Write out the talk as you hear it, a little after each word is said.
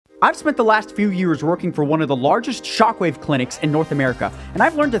I've spent the last few years working for one of the largest shockwave clinics in North America, and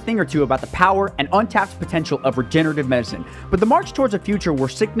I've learned a thing or two about the power and untapped potential of regenerative medicine. But the march towards a future where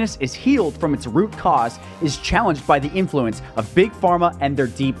sickness is healed from its root cause is challenged by the influence of big pharma and their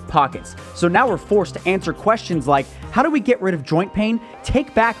deep pockets. So now we're forced to answer questions like, how do we get rid of joint pain,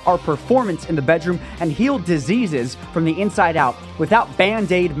 take back our performance in the bedroom, and heal diseases from the inside out without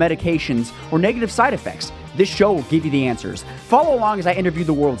band-aid medications or negative side effects? This show will give you the answers. Follow along as I interview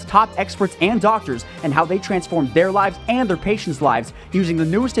the world's top experts and doctors and how they transformed their lives and their patients' lives using the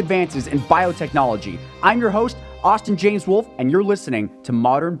newest advances in biotechnology. I'm your host, Austin James Wolf, and you're listening to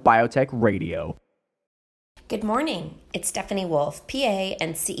Modern Biotech Radio. Good morning. It's Stephanie Wolf, PA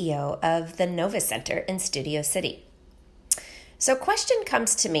and CEO of the Nova Center in Studio City. So question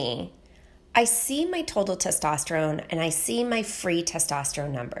comes to me. I see my total testosterone and I see my free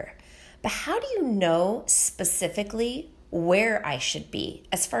testosterone number. But how do you know specifically where I should be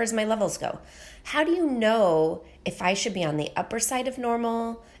as far as my levels go? How do you know if I should be on the upper side of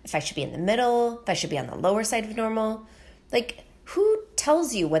normal, if I should be in the middle, if I should be on the lower side of normal? Like, who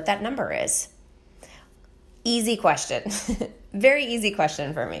tells you what that number is? Easy question. Very easy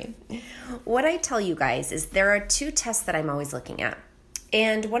question for me. What I tell you guys is there are two tests that I'm always looking at.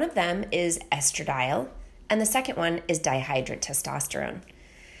 And one of them is estradiol, and the second one is dihydrotestosterone.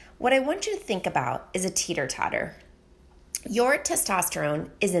 What I want you to think about is a teeter-totter. Your testosterone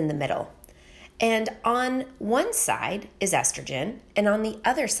is in the middle. And on one side is estrogen, and on the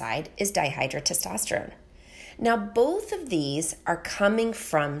other side is dihydrotestosterone. Now, both of these are coming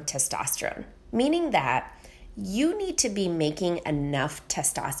from testosterone, meaning that you need to be making enough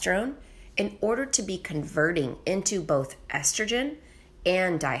testosterone in order to be converting into both estrogen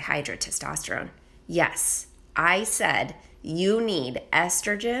and dihydrotestosterone. Yes, I said you need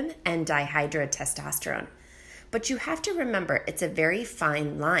estrogen and dihydrotestosterone. But you have to remember it's a very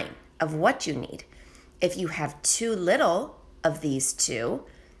fine line of what you need. If you have too little of these two,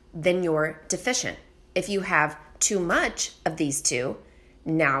 then you're deficient. If you have too much of these two,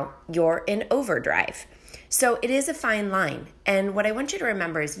 now you're in overdrive. So it is a fine line. And what I want you to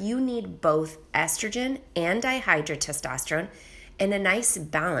remember is you need both estrogen and dihydrotestosterone in a nice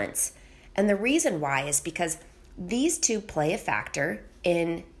balance. And the reason why is because these two play a factor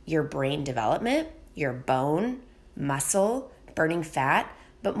in your brain development, your bone, muscle, burning fat,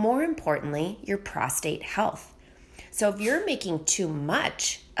 but more importantly, your prostate health. So if you're making too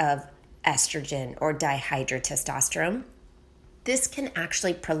much of estrogen or dihydrotestosterone, this can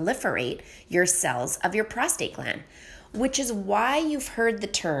actually proliferate your cells of your prostate gland, which is why you've heard the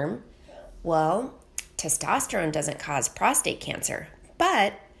term, well, testosterone doesn't cause prostate cancer,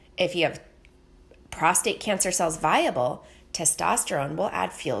 but if you have prostate cancer cells viable, testosterone will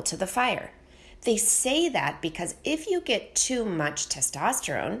add fuel to the fire. They say that because if you get too much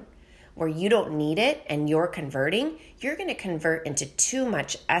testosterone, where you don't need it and you're converting, you're going to convert into too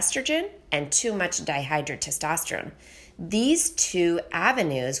much estrogen and too much dihydrotestosterone. These two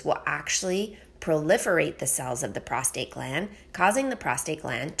avenues will actually proliferate the cells of the prostate gland, causing the prostate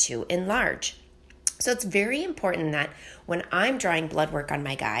gland to enlarge. So it's very important that when I'm drawing blood work on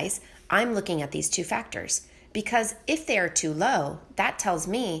my guys, I'm looking at these two factors, because if they are too low, that tells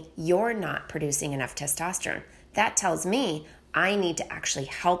me you're not producing enough testosterone. That tells me I need to actually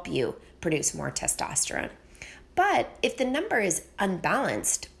help you produce more testosterone. But if the number is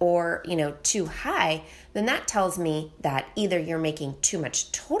unbalanced or, too high, then that tells me that either you're making too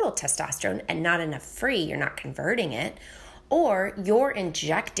much total testosterone and not enough free, you're not converting it, or you're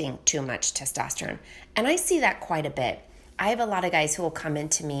injecting too much testosterone. And I see that quite a bit. I have a lot of guys who will come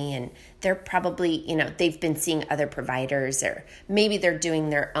into me and they're probably, they've been seeing other providers, or maybe they're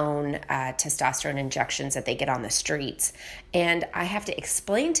doing their own testosterone injections that they get on the streets. And I have to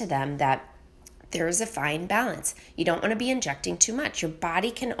explain to them that there is a fine balance. You don't want to be injecting too much. Your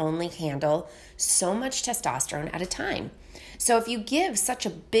body can only handle so much testosterone at a time. So if you give such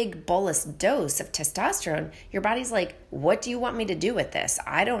a big bolus dose of testosterone, your body's like, what do you want me to do with this?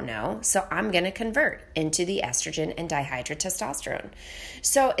 I don't know. So I'm going to convert into the estrogen and dihydrotestosterone.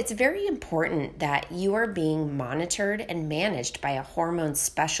 So it's very important that you are being monitored and managed by a hormone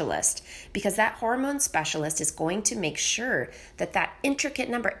specialist, because that hormone specialist is going to make sure that that intricate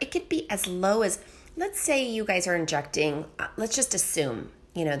number, it could be as low as, let's say you guys are injecting, let's just assume,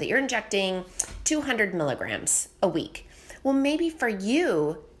 that you're injecting 200 milligrams a week. Well, maybe for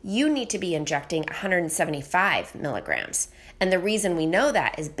you, you need to be injecting 175 milligrams. And the reason we know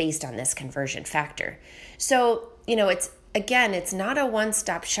that is based on this conversion factor. So, it's not a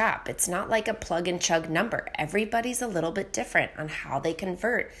one-stop shop. It's not like a plug and chug number. Everybody's a little bit different on how they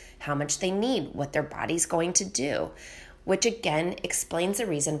convert, how much they need, what their body's going to do. which again explains the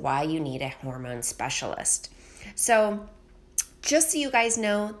reason why you need a hormone specialist. So just so you guys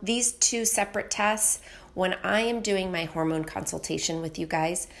know, these two separate tests, when I am doing my hormone consultation with you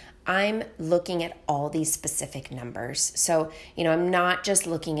guys, I'm looking at all these specific numbers. So, I'm not just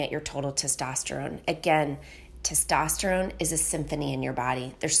looking at your total testosterone. Again, testosterone is a symphony in your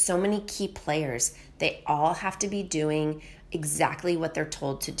body. There's so many key players. They all have to be doing exactly what they're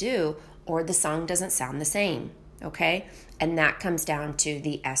told to do, or the song doesn't sound the same, okay? And that comes down to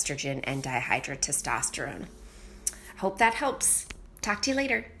the estrogen and dihydrotestosterone. Hope that helps. Talk to you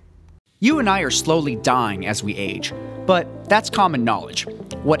later. You and I are slowly dying as we age, but that's common knowledge.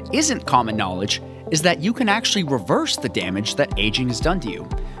 What isn't common knowledge is that you can actually reverse the damage that aging has done to you.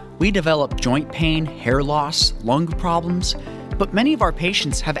 We develop joint pain, hair loss, lung problems, but many of our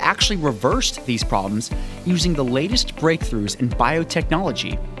patients have actually reversed these problems using the latest breakthroughs in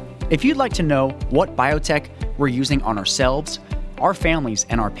biotechnology. If you'd like to know what biotech we're using on ourselves, our families,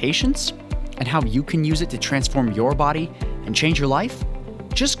 and our patients, and how you can use it to transform your body and change your life,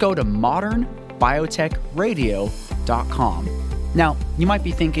 just go to modernbiotechradio.com. Now, you might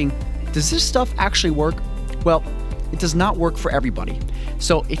be thinking, does this stuff actually work? Well, it does not work for everybody.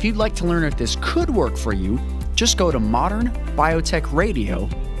 So if you'd like to learn if this could work for you, just go to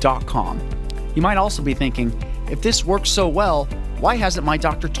modernbiotechradio.com. You might also be thinking, if this works so well, why hasn't my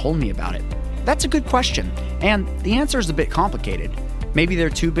doctor told me about it? That's a good question, and the answer is a bit complicated. Maybe they're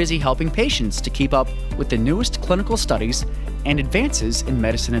too busy helping patients to keep up with the newest clinical studies and advances in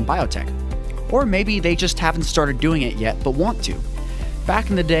medicine and biotech. Or maybe they just haven't started doing it yet but want to. Back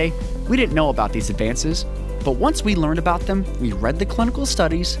in the day, we didn't know about these advances, but once we learned about them, we read the clinical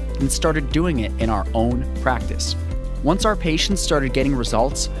studies and started doing it in our own practice. Once our patients started getting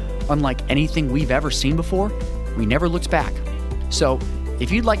results unlike anything we've ever seen before, we never looked back. So,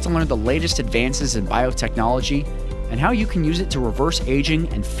 if you'd like to learn the latest advances in biotechnology and how you can use it to reverse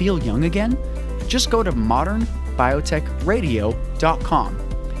aging and feel young again, just go to modernbiotechradio.com.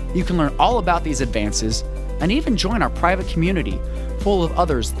 You can learn all about these advances and even join our private community full of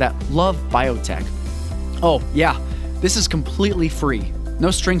others that love biotech. Oh, yeah, this is completely free,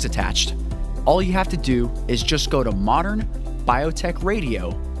 no strings attached. All you have to do is just go to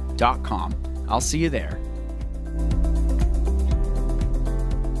modernbiotechradio.com. I'll see you there.